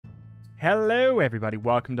Hello everybody,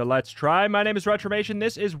 welcome to Let's Try. My name is Retromation.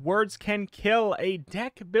 This is Words Can Kill, a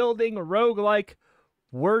deck-building roguelike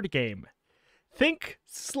word game. Think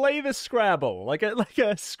Slay the Scrabble, like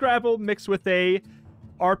a Scrabble mixed with a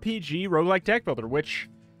RPG roguelike deck builder, which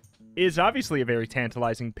is obviously a very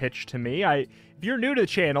tantalizing pitch to me. If you're new to the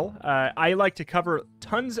channel, I like to cover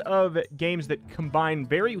tons of games that combine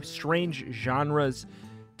very strange genres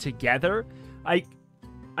together.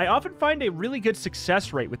 I often find a really good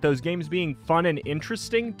success rate with those games being fun and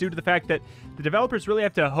interesting due to the fact that the developers really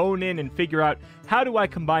have to hone in and figure out how do I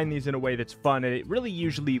combine these in a way that's fun, and it really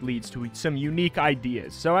usually leads to some unique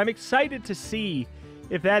ideas. So I'm excited to see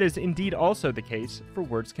if that is indeed also the case for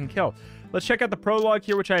Words Can Kill. Let's check out the prologue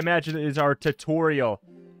here, which I imagine is our tutorial.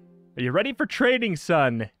 Are you ready for training,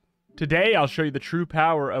 son? Today I'll show you the true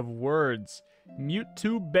power of words. Mute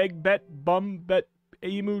to beg bet bum bet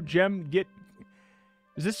emu gem get.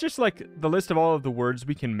 Is this just like the list of all of the words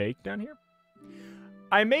we can make down here?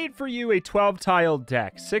 I made for you a 12-tile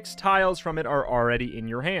deck. 6 tiles from it are already in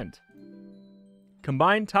your hand.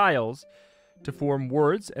 Combine tiles to form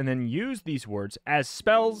words and then use these words as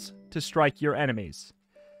spells to strike your enemies.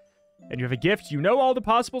 And you have a gift. You know all the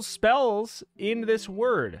possible spells in this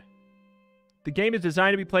word. The game is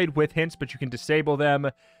designed to be played with hints, but you can disable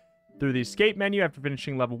them through the escape menu after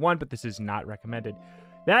finishing level 1, but this is not recommended.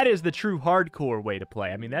 That is the true hardcore way to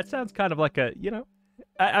play. I mean, that sounds kind of like a, you know,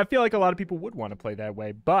 I feel like a lot of people would want to play that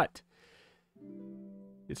way, but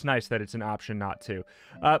it's nice that it's an option not to.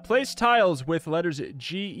 Place tiles with letters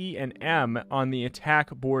G, E, and M on the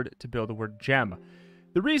attack board to build the word gem.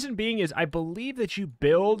 The reason being is I believe that you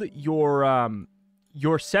build your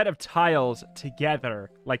set of tiles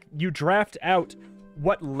together. Like, you draft out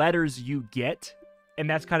what letters you get, and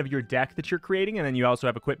that's kind of your deck that you're creating, and then you also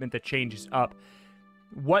have equipment that changes up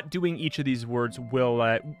what doing each of these words will,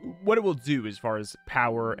 what it will do as far as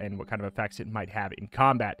power and what kind of effects it might have in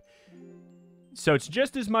combat. So it's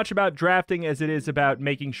just as much about drafting as it is about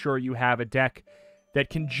making sure you have a deck that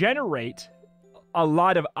can generate a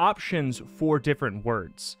lot of options for different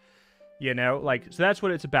words. You know, like, so that's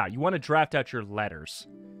what it's about. You want to draft out your letters.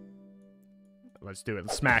 Let's do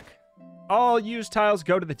it. Smack. All used tiles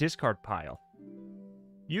go to the discard pile.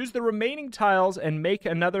 Use the remaining tiles and make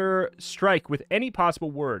another strike with any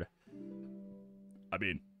possible word. I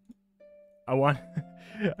mean, I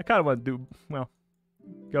kind of want to do, well,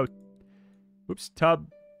 go, oops, tub,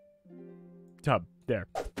 there.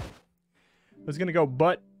 I was going to go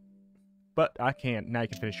but I can't. Now you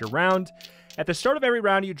can finish your round. At the start of every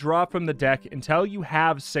round, you draw from the deck until you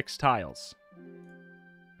have 6 tiles.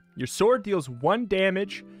 Your sword deals 1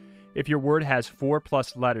 damage if your word has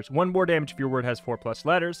 4+ letters. 1 more damage if your word has 4+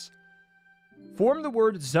 letters. Form the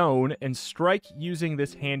word zone and strike using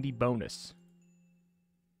this handy bonus.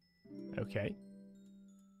 Okay.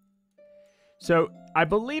 So, I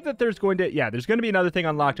believe that there's going to... Yeah, there's going to be another thing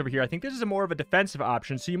unlocked over here. I think this is more of a defensive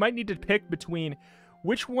option, so you might need to pick between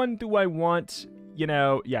which one do I want, you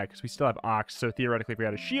know... Yeah, because we still have Ox, so theoretically if we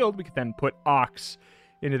had a shield, we could then put Ox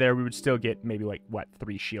into there. We would still get maybe, like, what,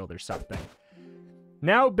 3 shield or something.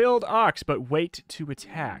 Now build Ox, but wait to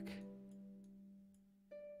attack.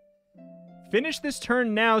 Finish this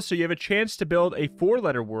turn now so you have a chance to build a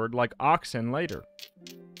 4-letter word like oxen later.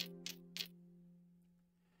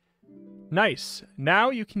 Nice. Now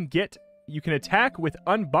you can attack with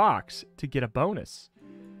unbox to get a bonus.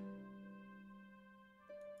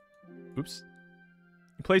 Oops.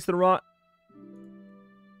 You placed the wrong...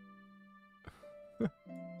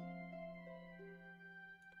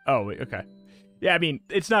 Oh, wait, okay. Yeah, I mean,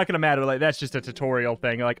 it's not going to matter. Like, that's just a tutorial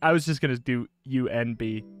thing. Like, I was just going to do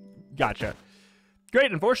UNB. Gotcha.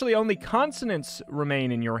 Great. Unfortunately, only consonants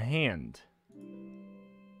remain in your hand.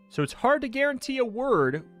 So it's hard to guarantee a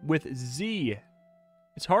word with Z.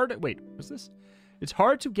 It's hard to... Wait, what's this? It's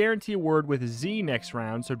hard to guarantee a word with Z next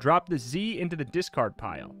round, so drop the Z into the discard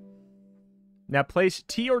pile. Now place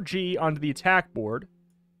T or G onto the attack board.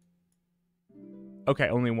 Okay,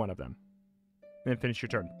 only one of them. And then finish your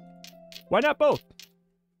turn. Why not both?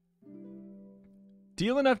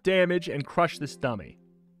 Deal enough damage and crush this dummy.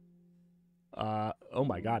 Oh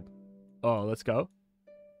my god. Oh, let's go.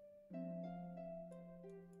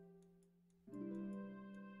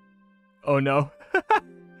 Oh no.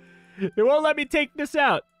 It won't let me take this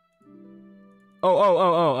out.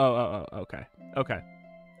 Oh, okay. Okay.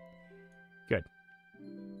 Good.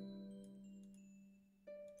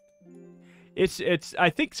 It's, I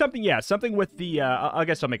think something, yeah, something with the, I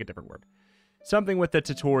guess I'll make a different word. Something with the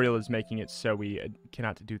tutorial is making it so we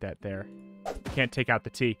cannot do that there. Can't take out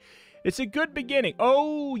the T. It's a good beginning.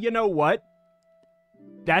 Oh, you know what?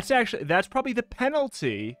 That's probably the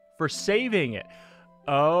penalty for saving it.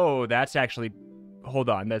 Oh, that's actually... Hold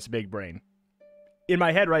on, that's big brain. In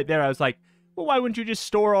my head right there, I was like, well, why wouldn't you just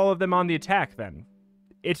store all of them on the attack then?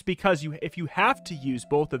 It's because if you have to use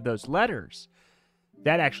both of those letters,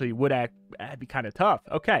 that actually would be kind of tough.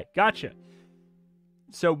 Okay, gotcha.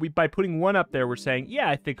 So by putting one up there, we're saying, yeah,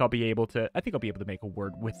 I think I'll be able to make a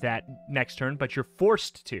word with that next turn, but you're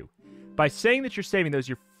forced to. By saying that you're saving those,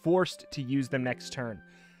 you're forced to use them next turn.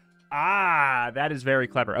 Ah, that is very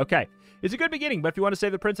clever. Okay, it's a good beginning, but if you want to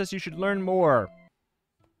save the princess, you should learn more.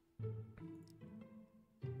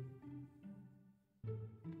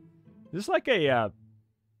 This is like a,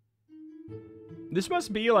 this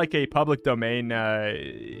must be like a public domain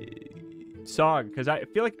song, because I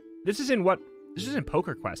feel like this is in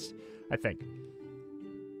Poker Quest, I think.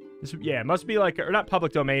 Yeah, it must be like, or not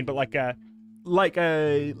public domain, but like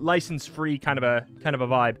a license-free kind of a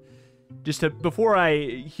vibe. Just to, before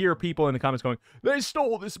I hear people in the comments going, they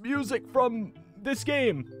stole this music from this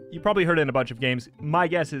game. You probably heard it in a bunch of games. My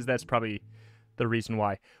guess is that's probably the reason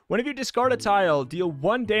why. Whenever you discard a tile, deal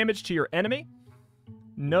 1 damage to your enemy.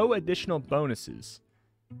 No additional bonuses.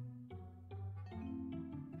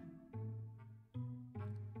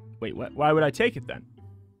 Wait, what? Why would I take it then?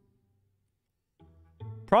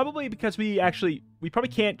 Probably because we probably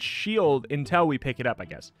can't shield until we pick it up, I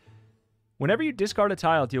guess. Whenever you discard a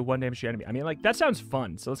tile, deal 1 damage to your enemy. I mean, like, that sounds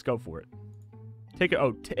fun, so let's go for it. Take it.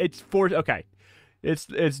 Oh, it's okay. It's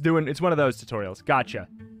one of those tutorials. Gotcha.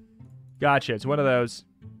 Gotcha. It's one of those.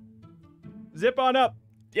 Zip on up.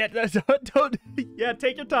 Yeah, don't. Yeah,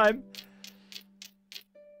 take your time.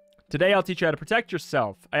 Today, I'll teach you how to protect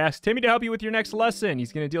yourself. I asked Timmy to help you with your next lesson.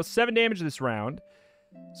 He's going to deal 7 damage this round.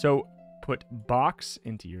 So, put box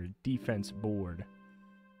into your defense board.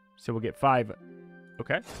 So, we'll get 5.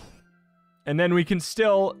 Okay. And then we can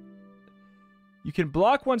still... You can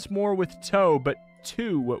block once more with toe, but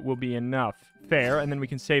 2 will be enough. Fair. And then we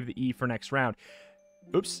can save the E for next round.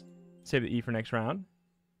 Oops. Save the E for next round.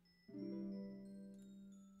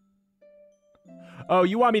 Oh,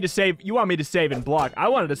 you want me to save and block. I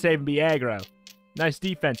wanted to save and be aggro. Nice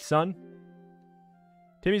defense, son.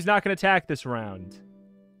 Timmy's not going to attack this round.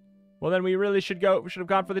 Well, then we really should have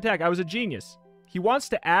gone for the attack. I was a genius. He wants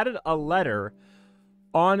to add a letter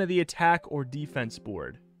on the attack or defense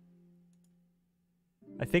board.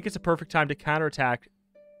 I think it's a perfect time to counterattack.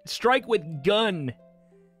 Strike with gun.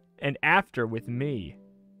 And after with me.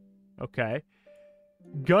 Okay.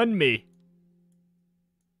 Gun me.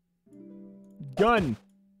 Gun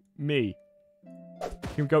me.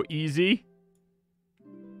 Can we go easy?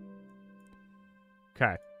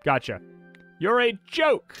 Okay, gotcha. You're a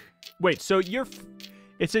joke. Wait, so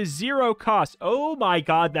it's a 0 cost. Oh my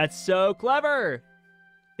god, that's so clever.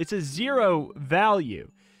 It's a 0 value.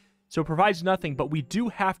 So it provides nothing, but we do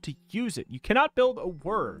have to use it. You cannot build a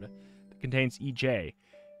word that contains EJ.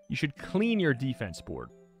 You should clean your defense board.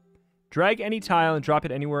 Drag any tile and drop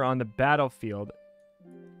it anywhere on the battlefield.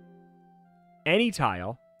 Any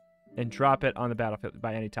tile and drop it on the battlefield.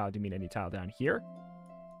 By any tile, do you mean any tile down here?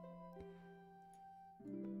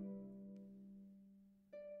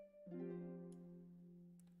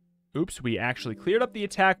 Oops, we actually cleared up the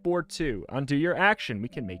attack board too. Undo your action. We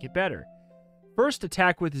can make it better. First,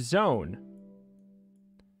 attack with zone.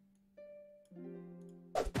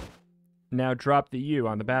 Now drop the U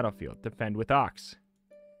on the battlefield. Defend with ox.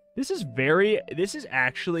 This is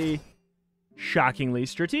actually shockingly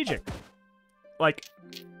strategic. Like,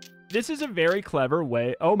 this is a very clever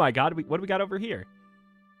way. Oh my god, what do we got over here?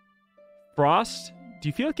 Frost? Do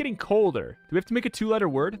you feel it getting colder? Do we have to make a 2-letter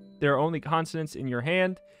word? There are only consonants in your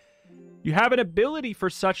hand. You have an ability for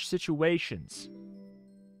such situations.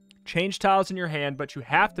 Change tiles in your hand, but you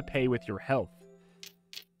have to pay with your health.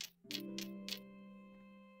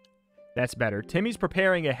 That's better. Timmy's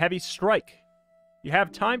preparing a heavy strike. You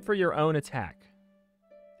have time for your own attack.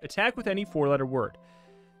 Attack with any 4-letter word.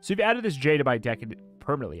 So you've added this J to my deck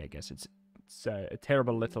permanently, I guess. It's a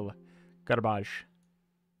terrible little garbage.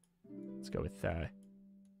 Let's go with...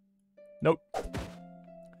 Nope.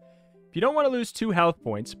 If you don't want to lose 2 health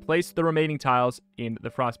points, place the remaining tiles in the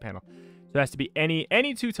frost panel. So it has to be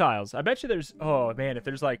any 2 tiles. I bet you there's... Oh, man, if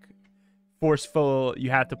there's, like, forceful, you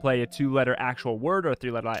have to play a 2-letter actual word or a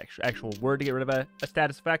 3-letter actual word to get rid of a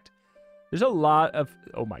status effect. There's a lot of...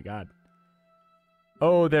 Oh, my God.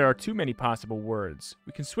 Oh, there are too many possible words.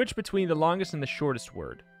 We can switch between the longest and the shortest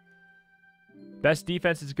word. Best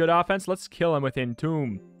defense is good offense. Let's kill him with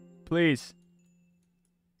Entomb. Please.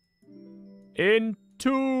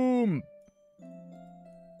 Entomb!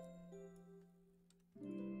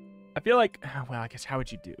 I feel like, well, I guess how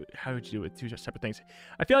would you do it with two separate things?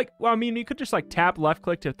 I feel like, well, I mean, you could just like tap left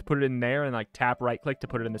click to put it in there and like tap right click to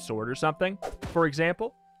put it in the sword or something, for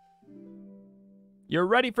example. You're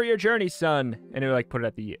ready for your journey, son. And it would like put it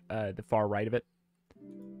at the far right of it.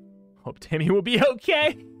 Hope Timmy will be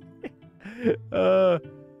okay.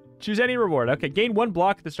 Choose any reward. Okay, gain 1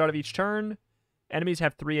 block at the start of each turn. Enemies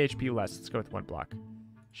have 3 HP less. Let's go with 1 block.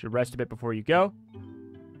 Should rest a bit before you go.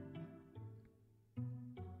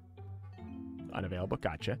 Unavailable.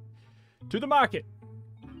 Gotcha. To the market.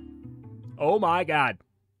 Oh my god.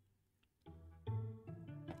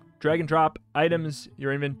 Drag and drop items.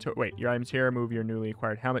 Your inventory. Wait, your items here. Move your newly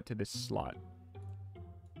acquired helmet to this slot.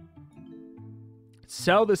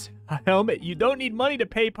 Sell this helmet. You don't need money to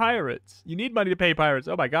pay pirates. You need money to pay pirates.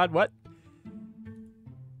 Oh my god, what?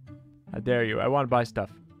 How dare you? I want to buy stuff.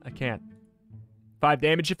 I can't. 5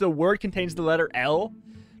 damage if the word contains the letter L.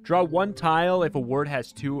 Draw 1 tile if a word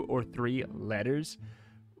has 2 or 3 letters.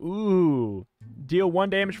 Ooh. Deal 1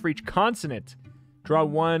 damage for each consonant. Draw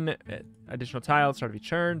 1 additional tile at the start of each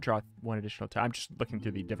turn. Draw 1 additional tile. I'm just looking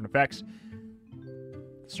through the different effects.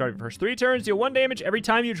 Start of your first 3 turns. Deal 1 damage every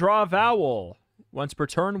time you draw a vowel. Once per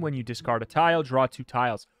turn, when you discard a tile, draw 2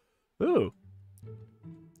 tiles. Ooh.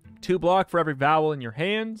 2 block for every vowel in your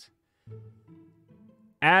hand.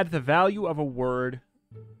 Add the value of a word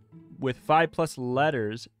with 5+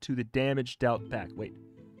 letters to the damage dealt back. Wait.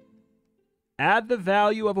 Add the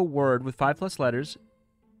value of a word with 5+ letters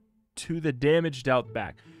to the damage dealt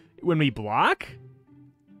back. When we block?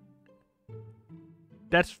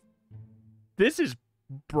 This is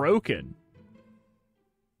broken.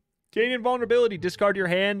 Gain invulnerability, discard your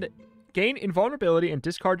hand. Gain invulnerability and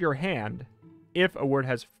discard your hand if a word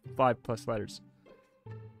has 5+ letters.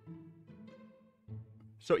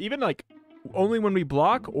 So even like only when we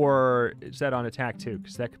block, or is that on attack too?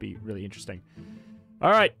 Because that could be really interesting.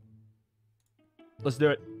 All right. Let's do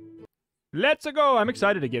it. Let's go. I'm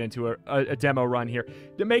excited to get into a demo run here.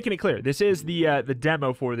 Making it clear, this is the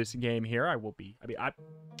demo for this game here.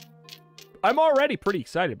 I'm already pretty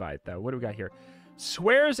excited by it though. What do we got here?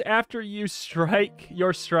 Swears after you strike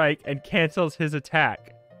your strike and cancels his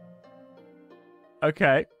attack.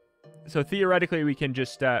 Okay. So theoretically we can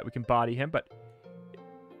just we can body him, but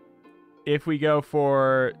if we go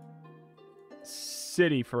for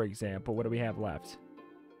city, for example, what do we have left?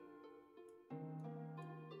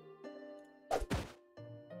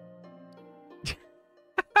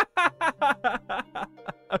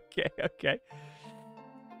 Okay.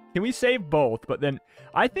 Can we save both? But then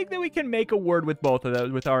I think that we can make a word with both of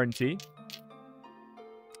those with RNT.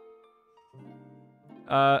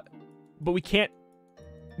 But we can't.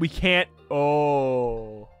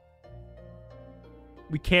 Oh.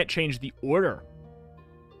 We can't change the order.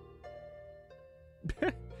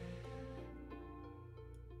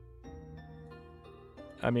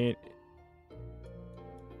 I mean,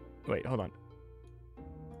 wait, hold on.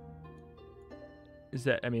 Is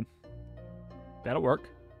that, I mean, that'll work.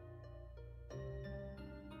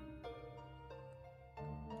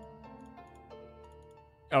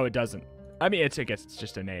 Oh, it doesn't. I mean, I guess it's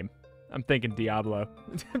just a name. I'm thinking Diablo.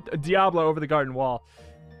 Diablo over the garden wall.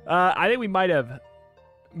 I think we might have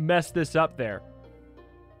messed this up there.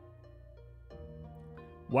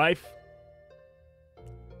 Wife.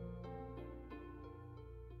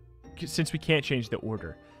 Since we can't change the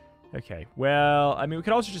order. Okay, well, I mean, we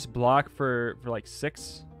could also just block for like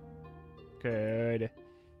 6. Good.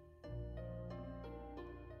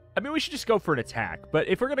 I mean, we should just go for an attack. But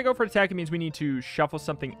if we're going to go for an attack, it means we need to shuffle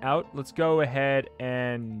something out. Let's go ahead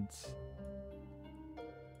and...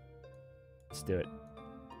 let's do it.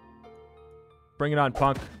 Bring it on,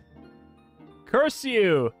 punk. Curse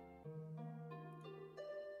you!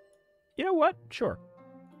 You know what? Sure.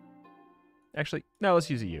 Actually, no, let's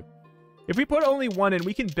use a U. If we put only 1 in,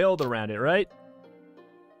 we can build around it, right?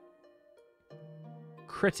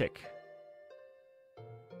 Critic.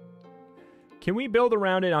 Can we build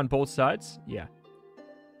around it on both sides? Yeah.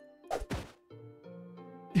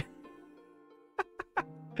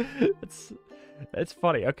 That's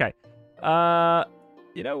funny. Okay.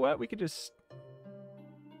 You know what? We could just...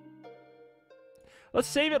 let's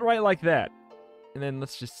save it right like that. And then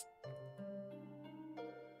let's just...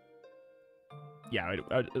 yeah,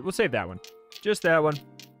 we'll save that one. Just that one.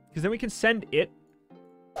 Because then we can send it.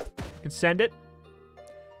 We can send it.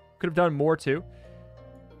 Could have done more, too.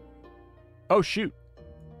 Oh, shoot.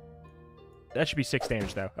 That should be 6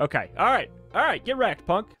 damage, though. Okay. All right. All right. Get wrecked,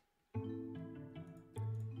 punk.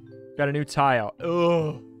 Got a new tile.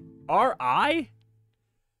 Ugh. R-I?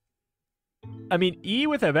 I mean, E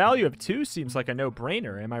with a value of 2 seems like a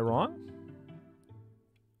no-brainer. Am I wrong?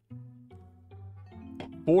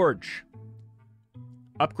 Forge.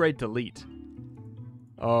 Upgrade, delete.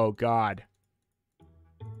 Oh, God.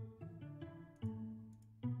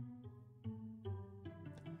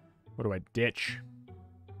 What do I ditch?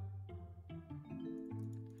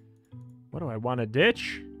 What do I want to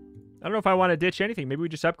ditch? I don't know if I want to ditch anything. Maybe we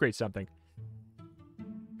just upgrade something.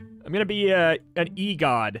 I'm going to be an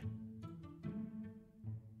E-God.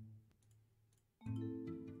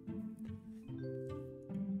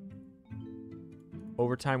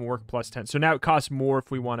 Overtime work plus 10. So now it costs more if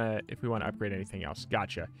we want to upgrade anything else.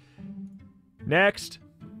 Gotcha. Next.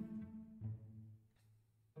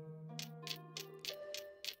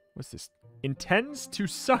 What's this? Intends to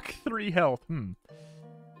suck 3 health.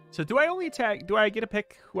 So do I only attack? Do I get to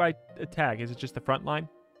pick who I attack? Is it just the front line?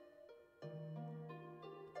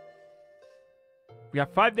 We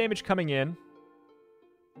got 5 damage coming in.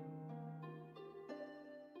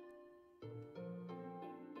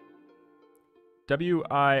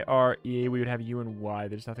 W-I-R-E. We would have U and Y.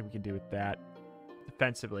 There's nothing we can do with that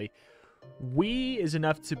defensively. We is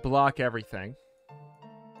enough to block everything.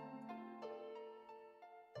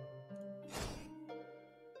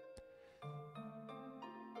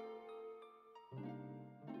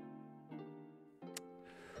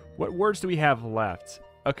 What words do we have left?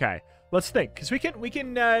 Okay, let's think, because we can.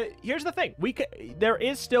 Here's the thing: there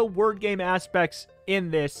is still word game aspects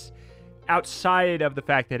in this, outside of the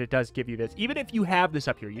fact that it does give you this. Even if you have this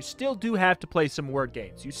up here, you still do have to play some word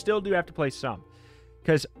games. You still do have to play some,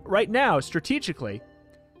 because right now, strategically,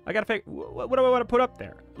 I gotta figure what do I want to put up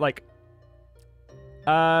there. Like,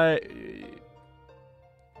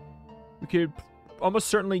 we could almost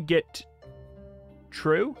certainly get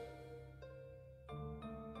true.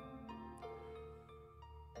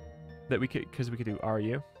 That we could, because we could do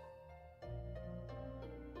RU.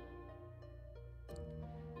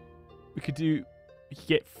 We could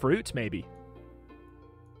get fruit, maybe.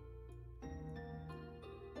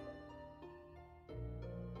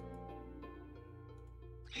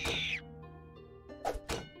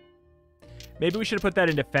 Maybe we should have put that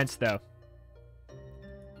in defense, though.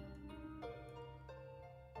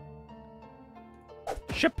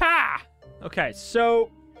 Shapa! Okay,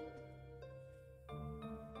 so...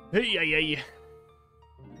 Hey.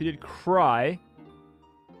 He did cry.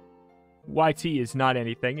 YT is not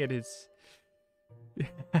anything. It is...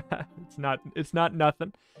 it's not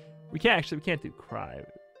nothing. We can't do cry.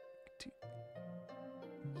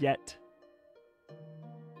 Yet.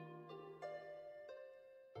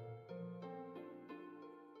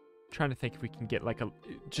 Trying to think if we can get like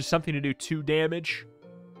just something to do 2 damage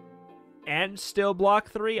and still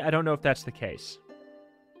block 3. I don't know if that's the case.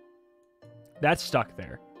 That's stuck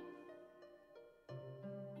there.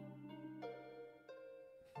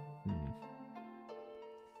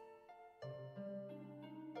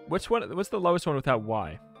 What's the lowest one without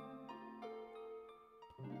Y?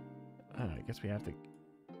 I guess we have to...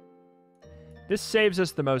 This saves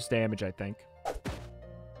us the most damage, I think.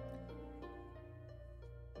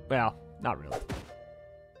 Well, not really.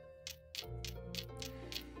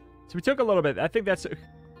 So we took a little bit. I think that's...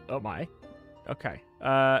 Oh, my. Okay.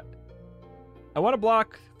 I want to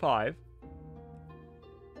block 5.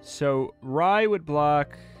 So Rye would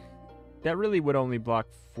block... That really would only block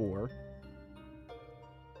 4.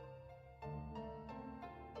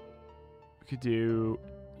 We could do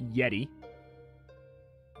Yeti.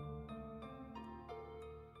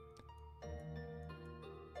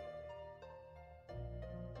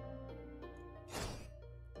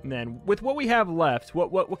 And then with what we have left,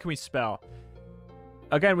 what can we spell?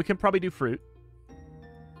 Again, we can probably do fruit.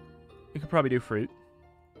 We could probably do fruit.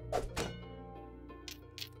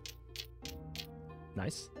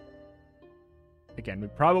 Nice. Again, we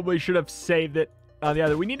probably should have saved it on the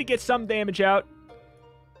other. We need to get some damage out.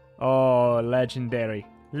 Oh, legendary.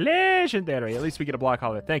 Legendary. At least we get a block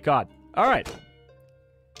holiday. Thank God. All right.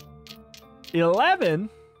 11.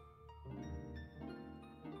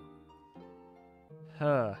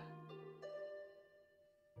 Let's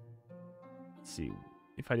see.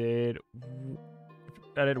 If I did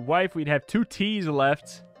wife, we'd have 2 T's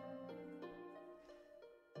left.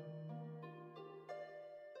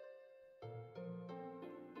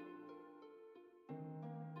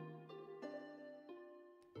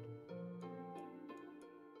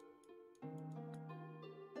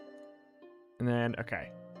 And then,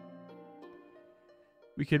 okay.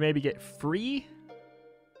 We could maybe get free.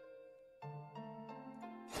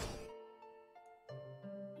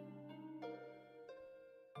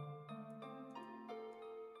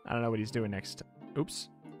 I don't know what he's doing next. Oops.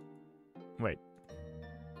 Wait.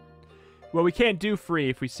 Well, we can't do free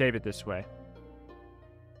if we save it this way.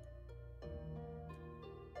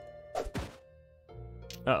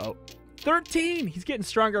 Uh-oh. 13! He's getting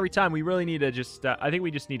stronger every time. We really need to just... I think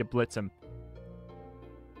we just need to blitz him.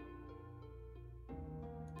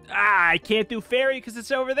 Ah, I can't do fairy because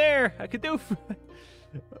it's over there. I could do...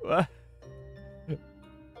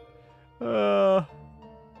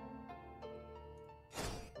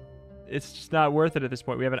 It's just not worth it at this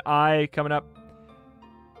point. We have an eye coming up.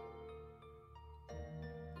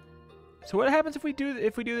 So what happens if we do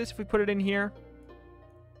this? If we put it in here,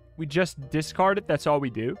 we just discard it. That's all we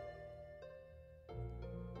do.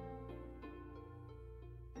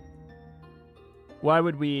 Why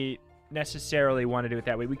would we necessarily want to do it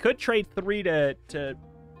that way? We could trade 3 to...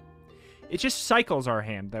 It just cycles our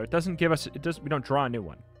hand, though. It doesn't give us... We don't draw a new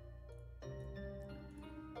one.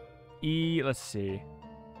 Let's see.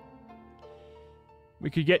 We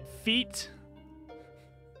could get feet.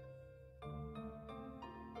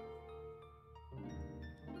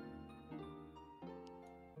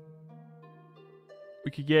 We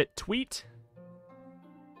could get tweet.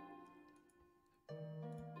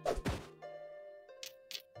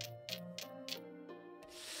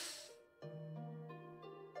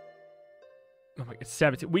 Oh my god,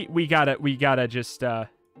 17. We gotta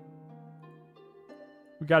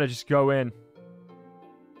just go in.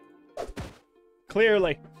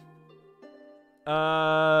 Clearly.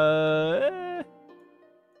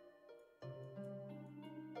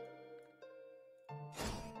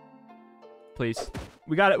 Please.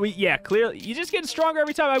 Yeah, clearly. You just get stronger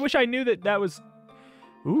every time. I wish I knew that was...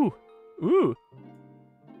 Ooh. Ooh.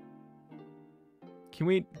 Can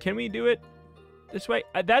we do it this way?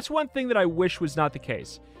 That's one thing that I wish was not the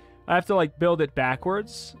case. I have to, like, build it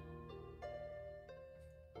backwards.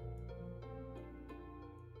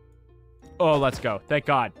 Oh, let's go. Thank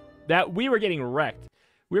God. We were getting wrecked.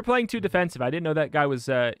 We were playing too defensive. I didn't know that guy was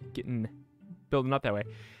building up that way.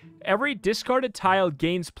 Every discarded tile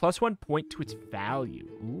gains +1 point to its value.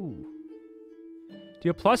 Ooh. Do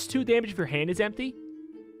you have +2 damage if your hand is empty?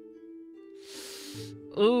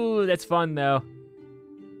 Ooh, that's fun, though.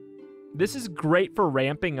 This is great for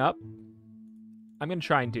ramping up. I'm going to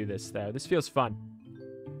try and do this, though. This feels fun.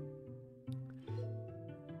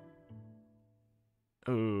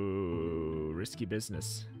 Ooh, risky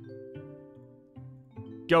business.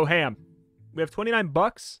 Go ham. We have 29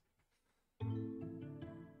 bucks.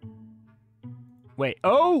 Wait.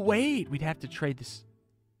 Oh, wait. We'd have to trade this.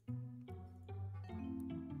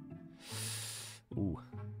 Ooh.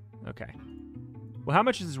 Okay. Well, how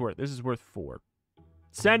much is this worth? This is worth 4.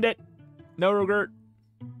 Send it. No regret.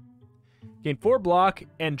 Gain 4 block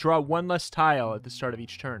and draw 1 less tile at the start of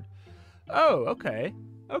each turn. Oh, okay.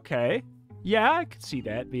 Okay. Yeah, I could see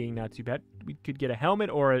that being not too bad. We could get a helmet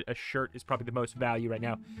or a shirt is probably the most value right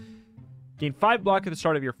now. Gain 5 block at the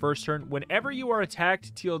start of your first turn. Whenever you are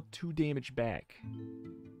attacked, deal 2 damage back.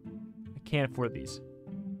 I can't afford these.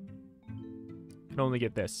 Can only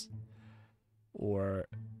get this. Or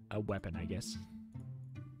a weapon, I guess.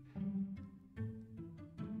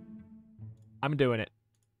 I'm doing it.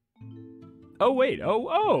 Oh, wait.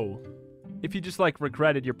 Oh. If you just, like,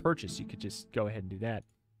 regretted your purchase, you could just go ahead and do that.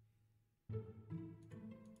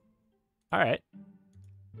 All right.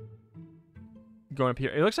 Going up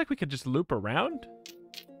here. It looks like we could just loop around.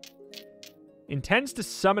 Intends to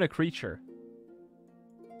summon a creature.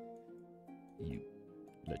 You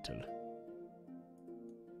little.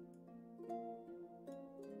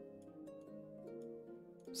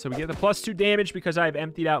 So we get the +2 damage because I've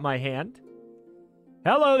emptied out my hand.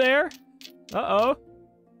 Hello there. Uh-oh.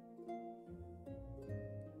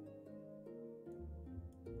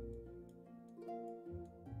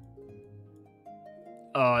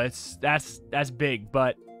 Oh, that's big,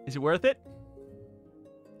 but is it worth it?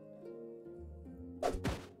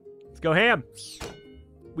 Let's go ham.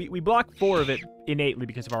 We block 4 of it innately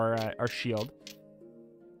because of our shield.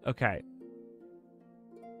 Okay.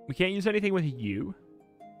 We can't use anything with you.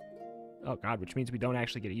 Oh god, which means we don't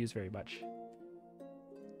actually get to use very much.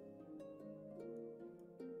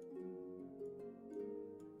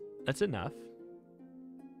 That's enough.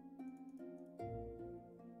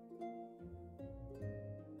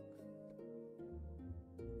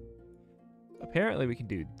 Apparently we can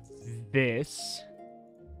do this.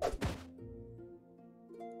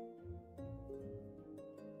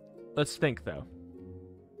 Let's think, though.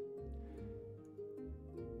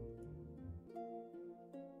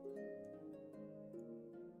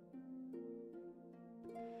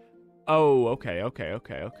 Oh, okay.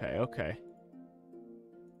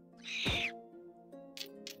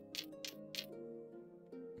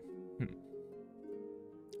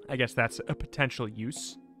 I guess that's a potential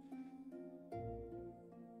use.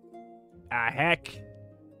 Ah, heck.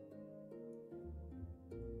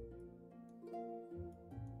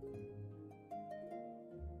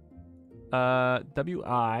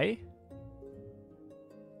 WI.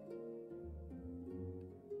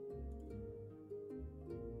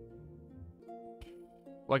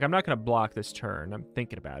 Like, I'm not going to block this turn. I'm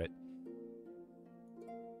thinking about it.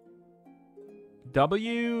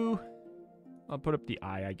 W. I'll put up the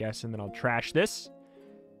I guess, and then I'll trash this.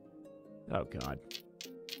 Oh, God.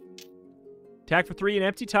 Attack for 3. An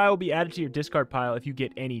empty tile will be added to your discard pile if you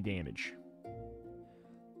get any damage.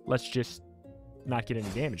 Let's just not get any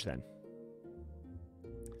damage then.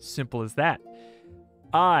 Simple as that.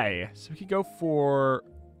 I. So we could go for...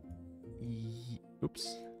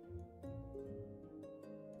 Oops.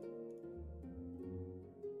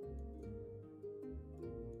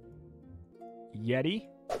 Yeti.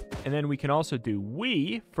 And then we can also do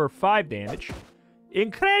we for 5 damage.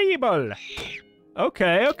 Incredible!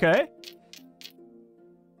 Okay, okay.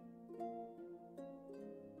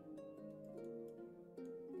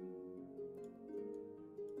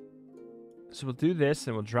 So we'll do this,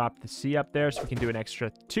 and we'll drop the C up there so we can do an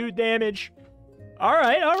extra 2 damage. All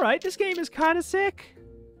right. This game is kind of sick.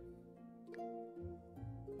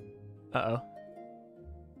 Uh-oh.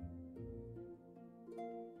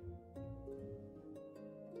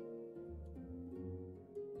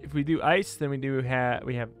 If we do ice, then we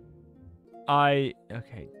have I.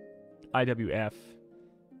 Okay, IWF.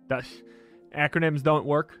 That acronyms don't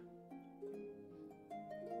work.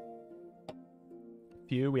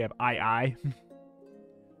 We have II,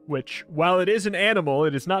 which, while it is an animal,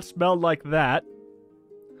 it is not spelled like that.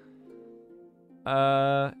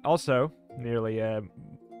 Also, nearly a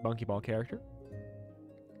monkey ball character.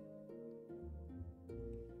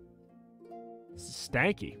 This is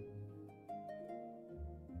stanky.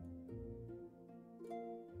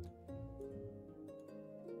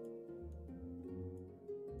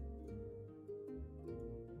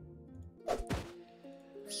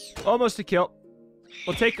 Almost a kill.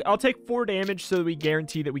 I'll take 4 damage so that we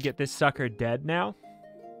guarantee that we get this sucker dead now.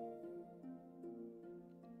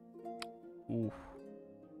 Oof.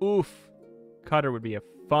 Oof. Cutter would be a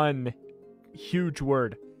fun, huge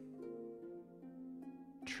word.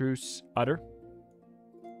 Truce utter.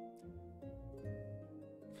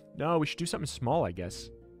 No, we should do something small, I guess.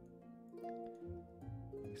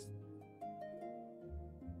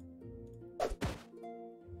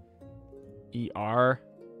 ER.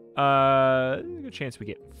 Good chance we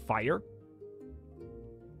get fire.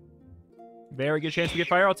 Very good chance we get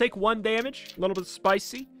fire. I'll take 1 damage. A little bit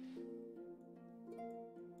spicy.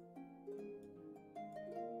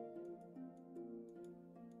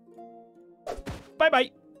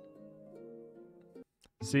 Bye-bye.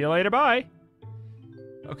 See you later. Bye.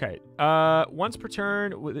 Okay. Once per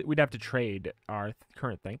turn, we'd have to trade our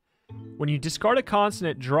current thing. When you discard a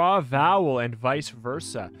consonant, draw a vowel and vice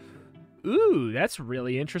versa. Ooh, that's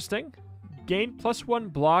really interesting. Gain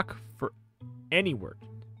 +1 block for any word.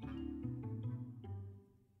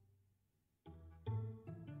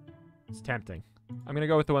 It's tempting. I'm going to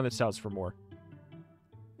go with the one that sells for more.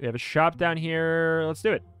 We have a shop down here. Let's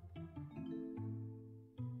do it.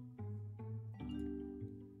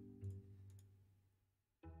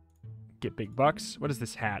 Get big bucks. What is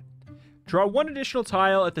this hat? Draw 1 additional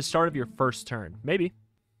tile at the start of your first turn. Maybe.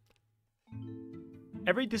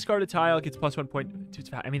 Every discarded tile gets +1 point to its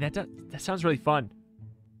value. I mean, that sounds really fun.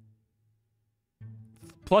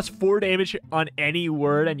 +4 damage on any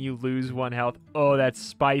word and you lose 1 health. Oh, that's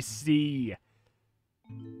spicy.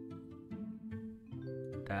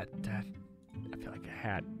 That I feel like a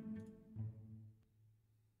hat.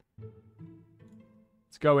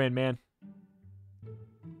 Let's go in, man.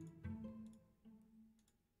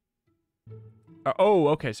 Oh,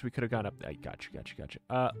 okay, so we could have gone up. Gotcha.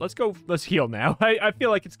 Let's go. Let's heal now. I feel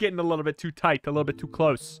like it's getting a little bit too tight, a little bit too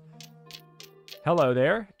close. Hello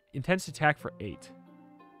there. Intense attack for 8.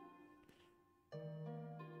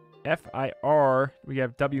 FIR. We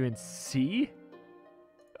have W and C.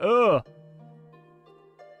 Ugh.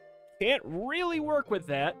 Can't really work with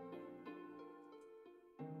that.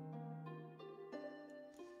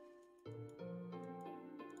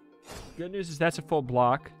 Good news is that's a full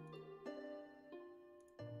block.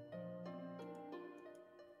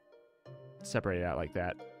 Separate it out like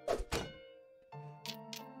that.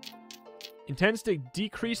 Intends to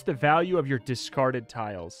decrease the value of your discarded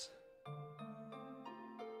tiles.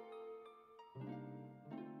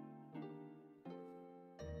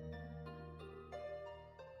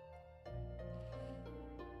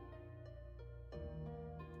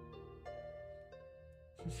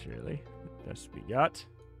 Sincerely, the best we got.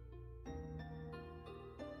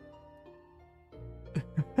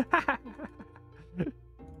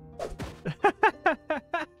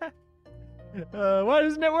 Why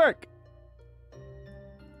doesn't it work?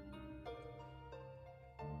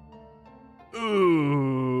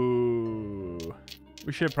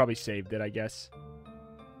 We should have probably saved it, I guess.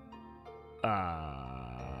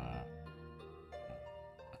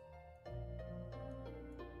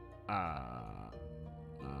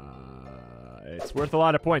 It's worth a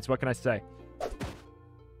lot of points. What can I say?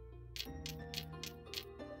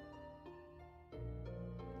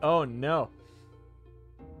 Oh, no.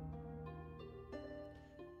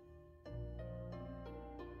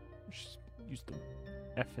 Just use the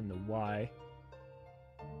F and the Y.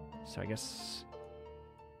 So I guess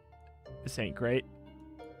this ain't great.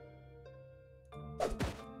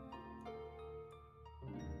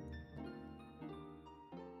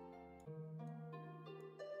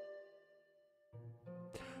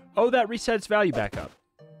 Oh, that resets value back up.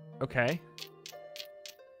 Okay.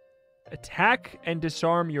 Attack and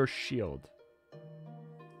disarm your shield.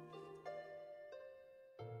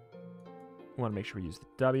 I want to make sure we use the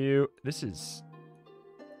W. This is...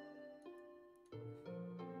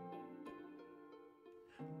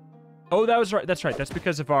 Oh, that was right. That's right. That's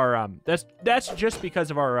because of our that's just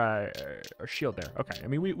because of our shield there. Okay. I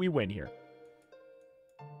mean, we win here.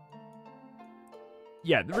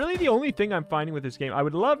 Yeah, really the only thing I'm finding with this game, I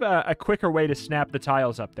would love a quicker way to snap the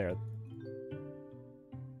tiles up there.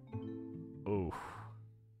 Ooh.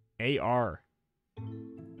 AR.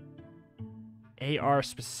 AR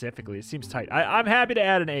specifically. It seems tight. I'm happy to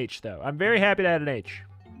add an H, though. I'm very happy to add an H.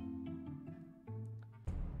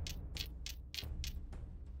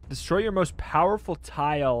 Destroy your most powerful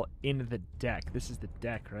tile in the deck. This is the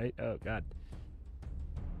deck, right? Oh, God.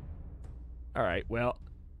 All right, well.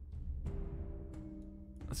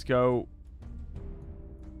 Let's go.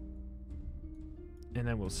 And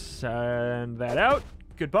then we'll send that out.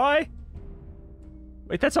 Goodbye.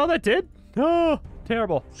 Wait, that's all that did? Oh,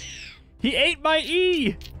 terrible. He ate my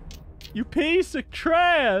E! You piece of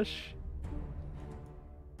trash!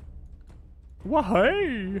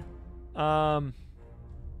 Why?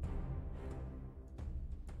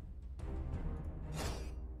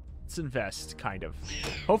 Let's invest, kind of.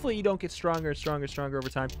 Hopefully you don't get stronger, stronger, stronger over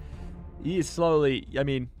time. He is slowly, I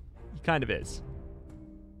mean, he kind of is.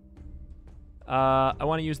 I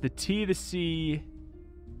want to use the T, the C.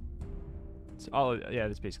 It's all, yeah,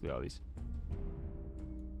 that's basically all these.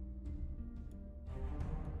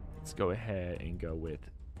 Let's go ahead and go with...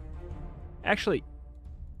 Actually,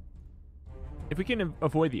 if we can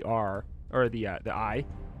avoid the R, or the I,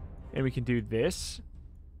 and we can do this,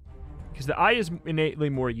 because the I is innately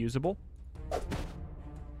more usable. God,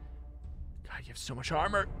 you have so much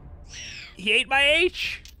armor. He ate my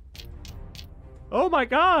H! Oh my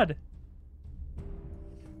God!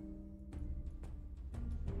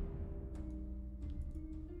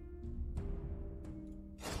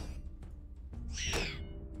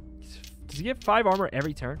 Does he get 5 armor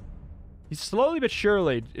every turn? He slowly but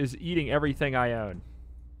surely is eating everything I own.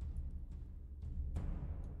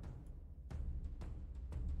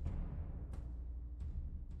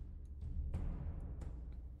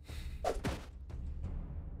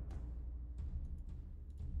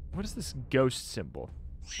 What is this ghost symbol?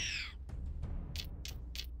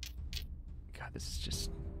 God, this is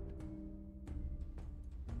just...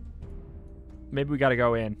 Maybe we gotta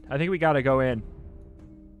go in. I think we gotta go in.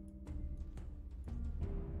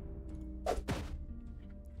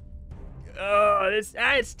 Oh,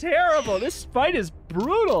 it's terrible. This fight is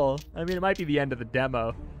brutal. I mean, it might be the end of the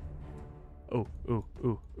demo. Oh, ooh,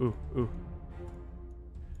 ooh, ooh, ooh.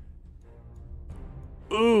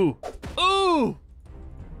 Ooh, ooh!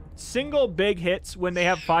 Single big hits when they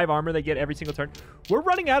have 5 armor they get every single turn. We're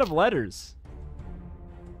running out of letters.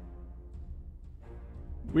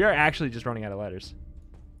 We are actually just running out of letters.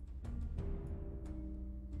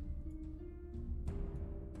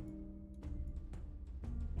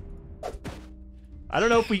 I don't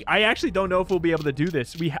know if we... I actually don't know if we'll be able to do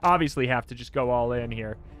this. We obviously have to just go all in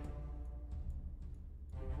here.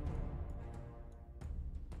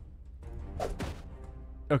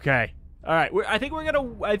 Okay. All right. I think we're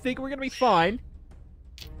gonna be fine.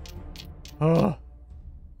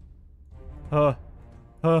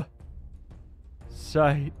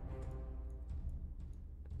 Sight.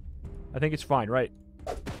 I think it's fine, right?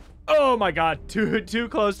 Oh my God! Too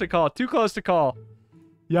close to call. Too close to call.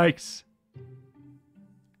 Yikes.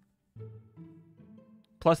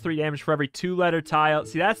 Plus 3 damage for every 2-letter tile.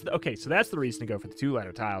 See, that's the, okay. So that's the reason to go for the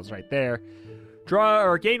 2-letter tiles right there. Draw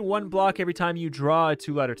or gain 1 block every time you draw a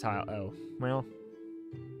 2-letter tile. Oh, well.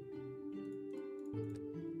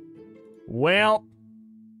 Well,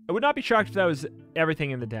 I would not be shocked if that was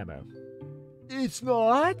everything in the demo. It's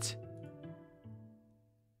not.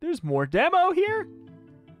 There's more demo here.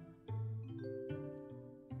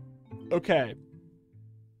 Okay.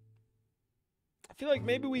 feel like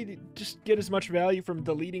maybe we just get as much value from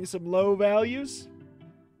deleting some low values.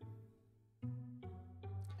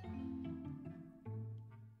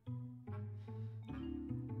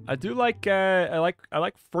 I do like I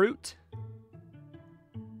like fruit.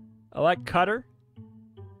 I like cutter.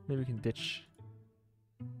 Maybe we can ditch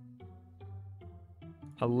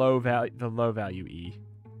the low value E.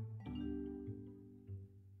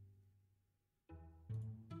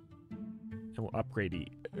 And we'll upgrade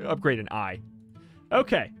E. Upgrade an I.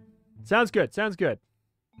 Okay. Sounds good. Sounds good.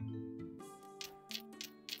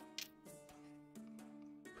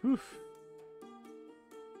 Whew.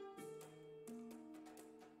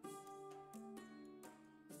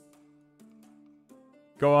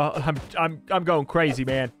 I'm going crazy,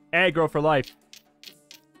 man. Aggro for life.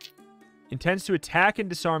 Intends to attack and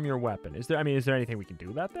disarm your weapon. Is there anything we can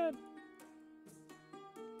do about that?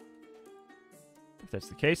 If that's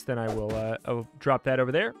the case, then I'll drop that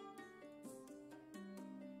over there.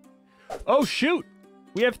 Oh shoot!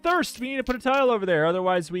 We have thirst. We need to put a tile over there.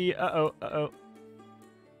 Otherwise, we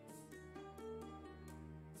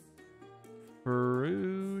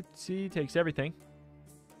Fruity takes everything.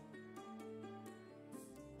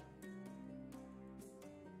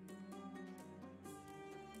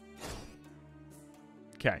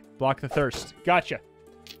 Okay, block the thirst. Gotcha.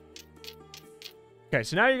 Okay,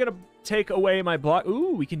 so now you're gonna take away my block.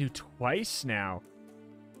 Ooh, we can do twice now.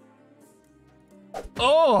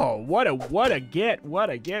 Oh, what a get. What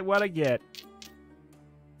a get.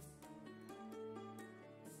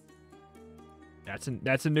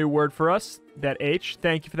 That's a new word for us. That H.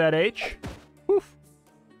 Thank you for that H. Woof.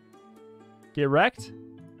 Get wrecked.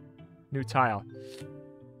 New tile.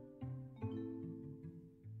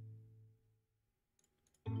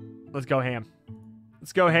 Let's go ham.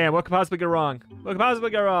 Let's go ham. What could possibly go wrong? What could possibly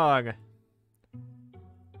go wrong?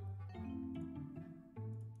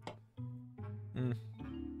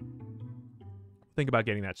 Think about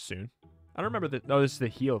getting that soon. I don't remember that. Oh, this is the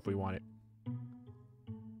heal if we want it.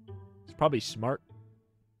 It's probably smart.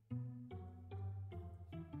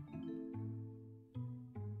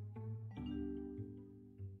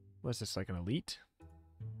 What's this, like an elite?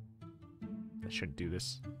 I shouldn't do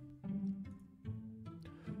this.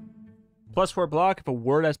 +4 block if a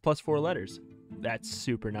word has +4 letters. That's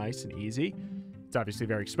super nice and easy. It's obviously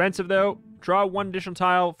very expensive, though. Draw 1 additional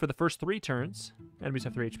tile for the first 3 turns. Enemies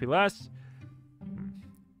have 3 HP less.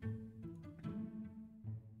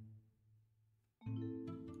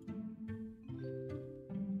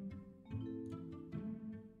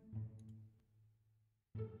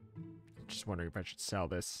 Just wondering if I should sell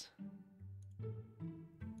this.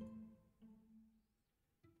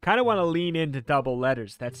 Kind of want to lean into double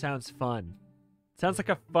letters. That sounds fun. Sounds like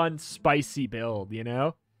a fun, spicy build, you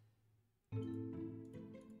know?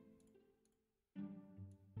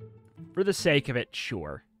 For the sake of it,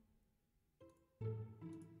 sure.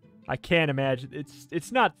 I can't imagine.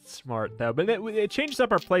 It's not smart, though. But it changes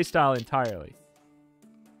up our playstyle entirely.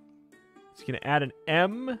 It's going to add an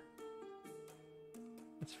M.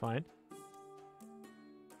 That's fine.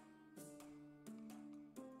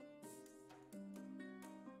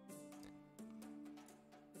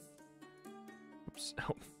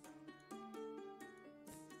 Oh.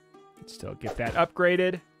 Still get that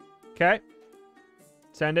upgraded. Okay.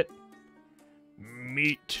 Send it.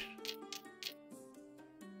 Meat.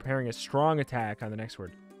 Preparing a strong attack on the next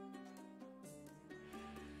word.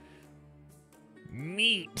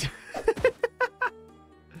 Meat.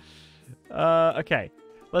 Okay.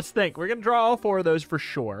 Let's think. We're going to draw all 4 of those for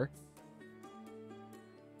sure.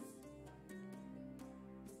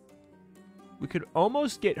 We could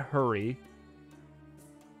almost get hurry.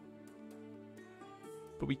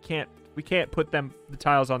 But we can't put the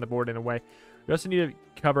tiles on the board in a way. We also need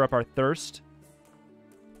to cover up our thirst.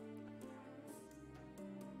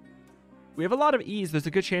 We have a lot of ease. There's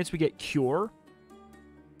a good chance we get cure.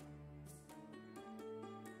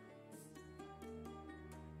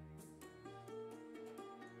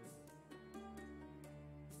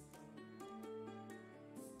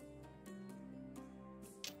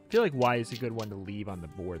 I feel like Y is a good one to leave on the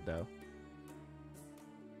board, though.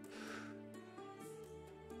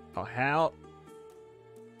 Oh, hell.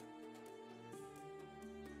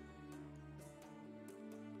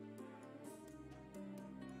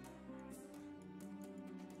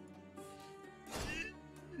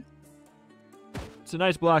 It's a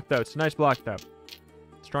nice block, though. It's a nice block, though.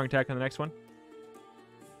 Strong attack on the next one.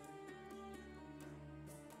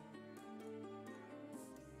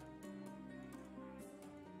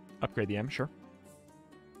 Upgrade the M, sure.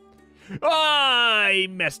 Oh, I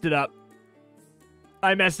messed it up.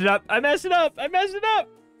 I messed it up. I messed it up. I messed it up.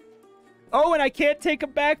 Oh, and I can't take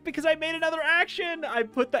him back because I made another action. I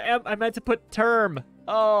put the M. I meant to put term.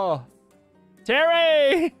 Oh,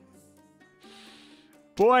 Terry.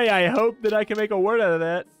 Boy, I hope that I can make a word out of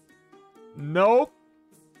that. Nope.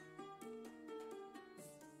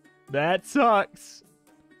 That sucks.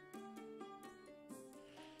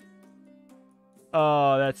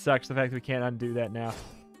 Oh, that sucks. The fact that we can't undo that now.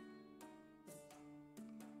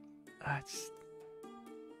 That's...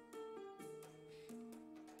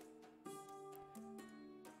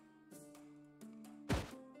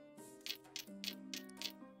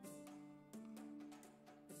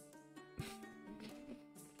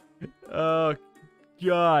 Oh,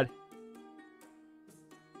 God.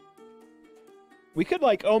 We could,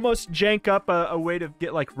 like, almost jank up a way to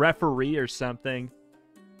get, like, referee or something.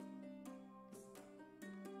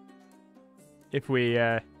 If we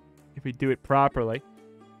do it properly.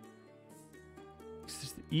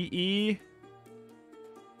 EE.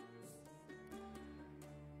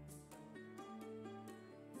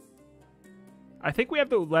 I think we have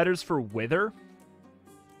the letters for wither.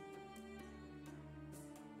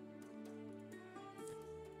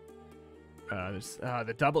 There's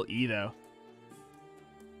the double E, though.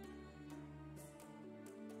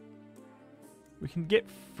 We can get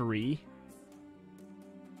free.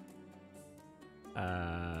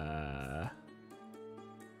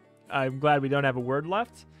 I'm glad we don't have a word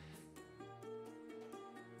left.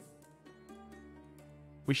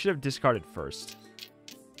 We should have discarded first.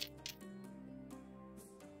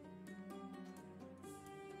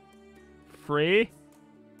 Free.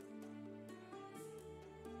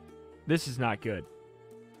 This is not good.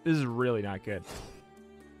 This is really not good.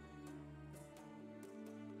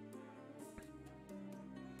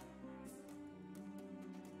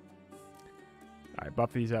 All right,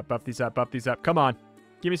 buff these up, buff these up, buff these up. Come on.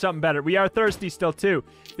 Give me something better. We are thirsty still, too.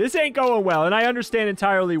 This ain't going well, and I understand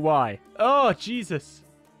entirely why. Oh, Jesus.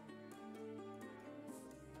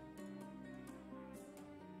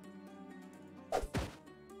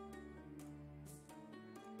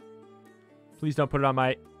 Please don't put it on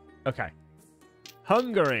my... Okay.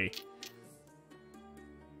 Hungary.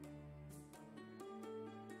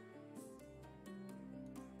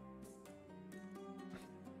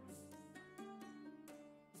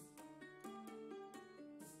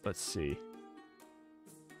 Let's see.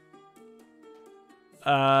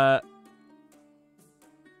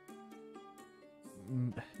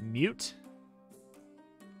 Mute?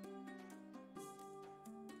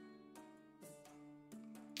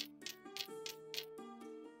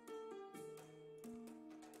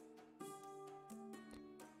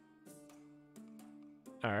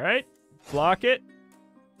 All right. Block it.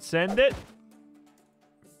 Send it.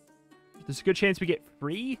 There's a good chance we get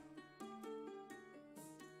free.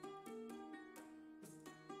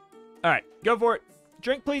 All right, go for it.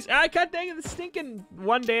 Drink, please. Ah, god dang it, the stinking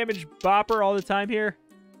 1 damage bopper all the time here.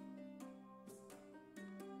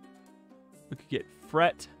 We could get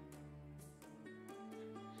fret.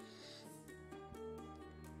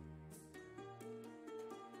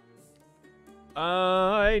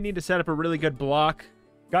 I need to set up a really good block.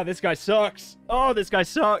 God, this guy sucks. Oh, this guy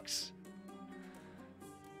sucks.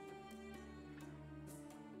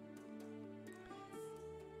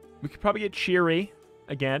 We could probably get cheery.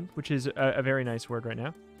 Again, which is a very nice word right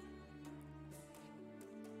now.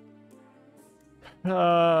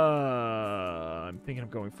 I'm thinking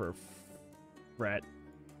of going for a fret.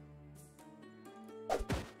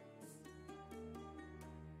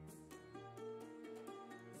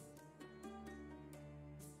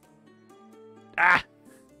 Ah!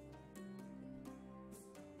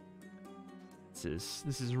 This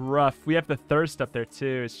is rough. We have the thirst up there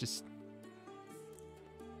too. It's just...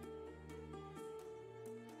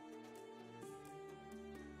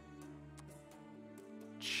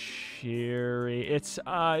 Cheery. It's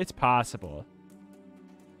possible.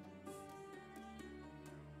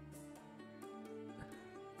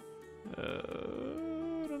 I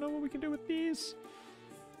don't know what we can do with these.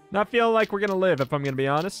 Not feeling like we're gonna live, if I'm gonna be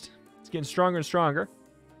honest. It's getting stronger and stronger.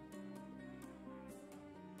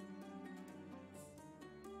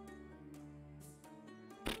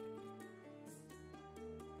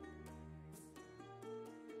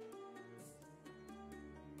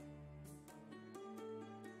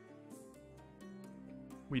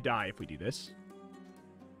 We die if we do this.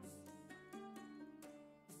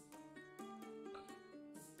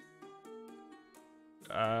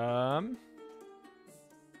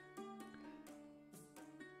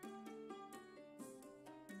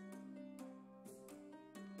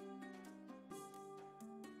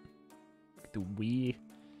 The we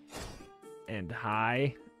and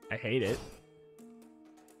high. I hate it.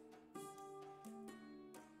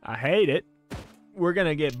 I hate it. We're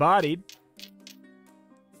gonna get bodied.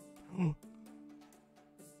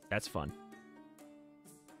 That's fun.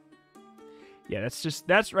 Yeah,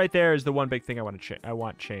 that's right there is the one big thing I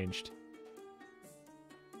want changed.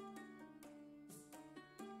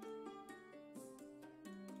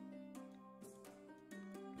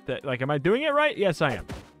 Like, am I doing it right? Yes, I am.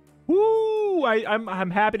 Woo!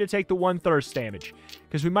 I'm happy to take the 1 thirst damage,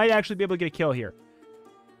 because we might actually be able to get a kill here.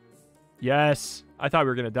 Yes, I thought we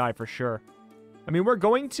were gonna die for sure. I mean, we're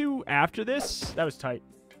going to after this. That was tight.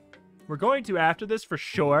 We're going to after this for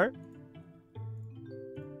sure.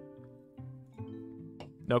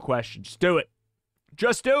 No question. Just do it.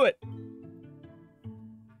 Just do it.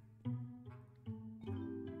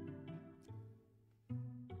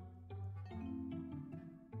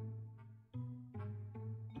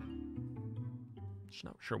 Just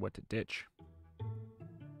not sure what to ditch.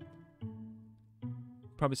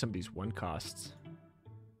 Probably some of these 1 costs.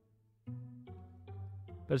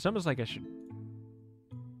 But it's almost like I should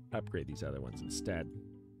upgrade these other ones instead.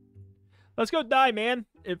 Let's go die, man.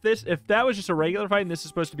 If that was just a regular fight and this is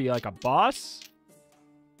supposed to be like a boss.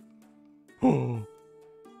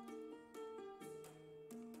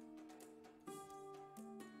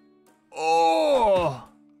 Oh,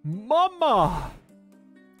 mama.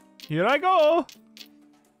 Here I go.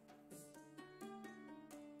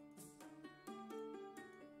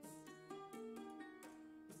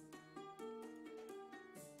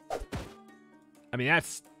 I mean,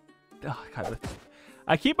 that's... Oh, God.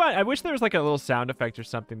 I wish there was like a little sound effect or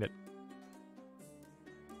something that...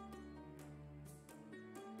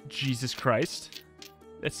 Jesus Christ.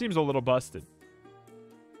 That seems a little busted.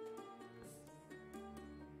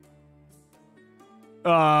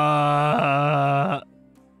 I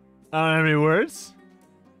don't have any words.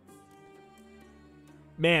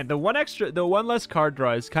 Man, the one less card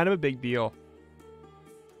draw is kind of a big deal.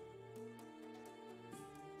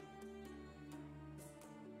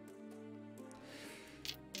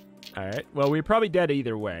 Alright, well, we're probably dead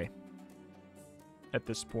either way. At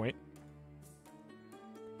this point.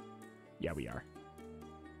 Yeah, we are.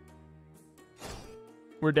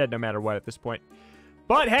 We're dead no matter what at this point.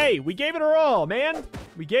 But hey, we gave it our all, man.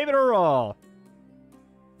 We gave it our all.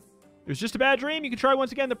 It was just a bad dream. You can try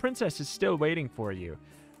once again. The princess is still waiting for you.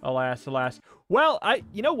 Alas, alas. Well,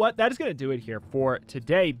 you know what? That is going to do it here for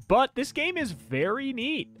today. But this game is very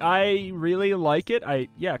neat. I really like it.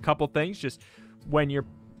 Yeah, a couple things. Just when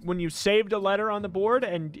you saved a letter on the board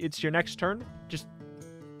and it's your next turn, just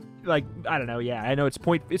like, I don't know. Yeah, I know it's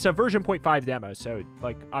a version 0.5 demo. So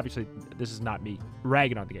like, obviously this is not me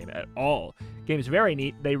ragging on the game at all. The game is very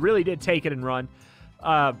neat. They really did take it and run.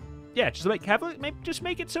 Yeah, just like just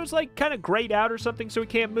make it so it's like kind of grayed out or something so it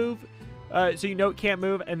can't move. So you know it can't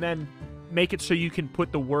move, and then make it so you can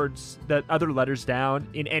put the other letters down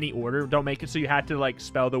in any order. Don't make it so you have to like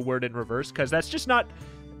spell the word in reverse, because that's not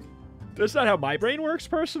how my brain works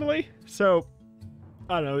personally. So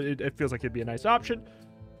I don't know, it feels like it'd be a nice option.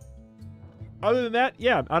 Other than that,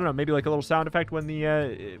 yeah, I don't know, maybe like a little sound effect when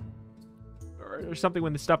the or something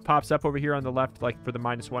when the stuff pops up over here on the left, like for the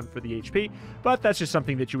 -1 for the HP. But that's just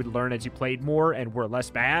something that you would learn as you played more and were less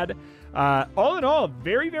bad. All in all,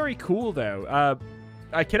 very, very cool, though.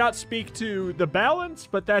 I cannot speak to the balance,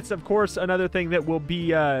 but that's, of course, another thing that will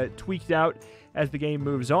be tweaked out as the game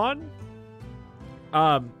moves on.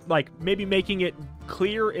 Like, maybe making it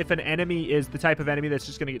clear if an enemy is the type of enemy that's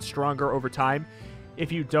just going to get stronger over time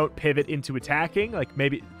if you don't pivot into attacking. Like,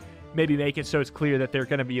 maybe make it so it's clear that they're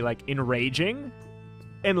going to be, like, enraging.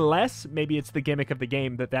 Unless, maybe it's the gimmick of the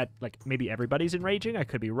game that like, maybe everybody's enraging. I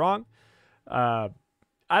could be wrong. I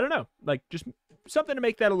don't know. Like, just something to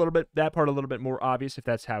make that part a little bit more obvious if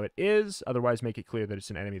that's how it is. Otherwise, make it clear that it's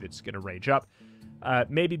an enemy that's going to rage up.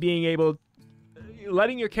 Maybe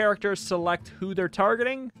letting your character select who they're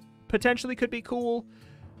targeting potentially could be cool.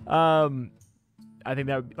 I think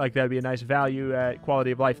that would be a nice value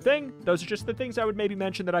quality of life thing. Those are just the things I would maybe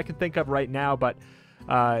mention that I can think of right now. But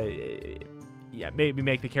yeah, maybe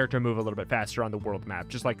make the character move a little bit faster on the world map.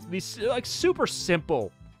 Just like these like super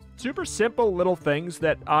simple little things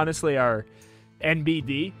that honestly are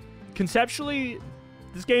NBD. Conceptually,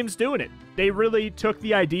 this game's doing it. They really took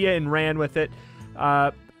the idea and ran with it.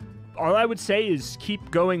 All I would say is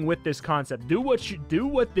keep going with this concept. Do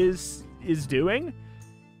what this is doing.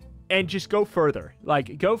 And just go further.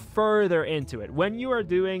 Like, go further into it. When you are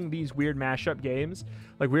doing these weird mashup games,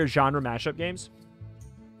 like weird genre mashup games,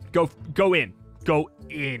 go in. Go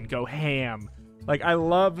ham. Like, I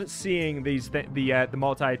love seeing the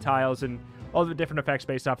multi-tiles and all the different effects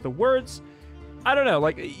based off the words. I don't know.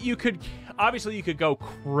 Like, obviously you could go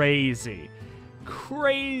crazy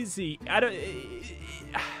crazy.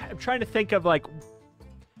 I'm trying to think of, like,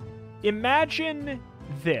 imagine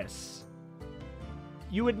this.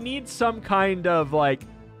 You would need some kind of, like,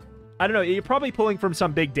 I don't know, you're probably pulling from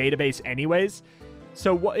some big database anyways.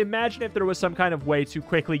 So imagine if there was some kind of way to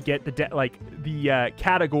quickly get the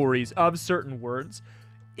categories of certain words.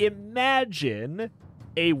 Imagine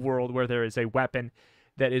a world where there is a weapon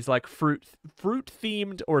that is like fruit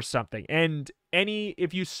themed or something, and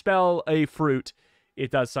if you spell a fruit, it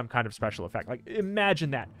does some kind of special effect. Like,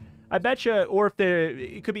 imagine that. I bet you, or if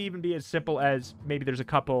it could even be as simple as maybe there's a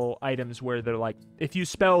couple items where they're like, if you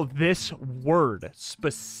spell this word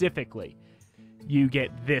specifically, you get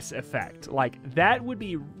this effect. Like, that would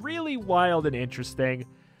be really wild and interesting.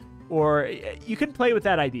 Or you can play with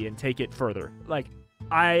that idea and take it further. Like,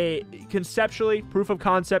 conceptually, proof of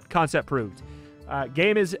concept proved.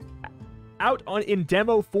 Game is out in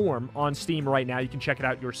demo form on Steam right now. You can check it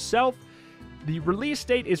out yourself. The release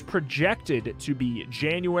date is projected to be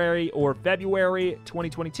January or February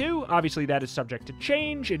 2022. Obviously, that is subject to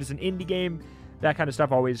change. It is an indie game. That kind of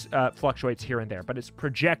stuff always fluctuates here and there, but it's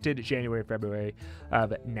projected January, February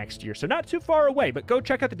of next year. So not too far away, but go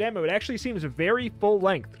check out the demo. It actually seems very full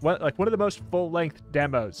length, like one of the most full length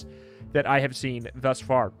demos that I have seen thus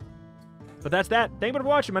far. But that's that. Thank you for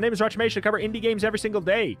watching. My name is ROGUELIKE. I cover indie games every single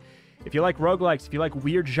day. If you like roguelikes, if you like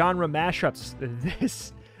weird genre mashups,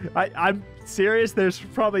 I'm serious. There's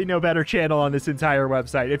probably no better channel on this entire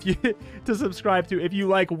website to subscribe to. If you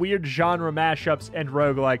like weird genre mashups and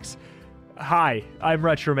roguelikes, hi, I'm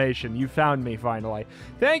Retromation. You found me finally.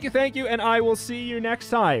 Thank you, and I will see you next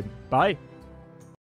time. Bye.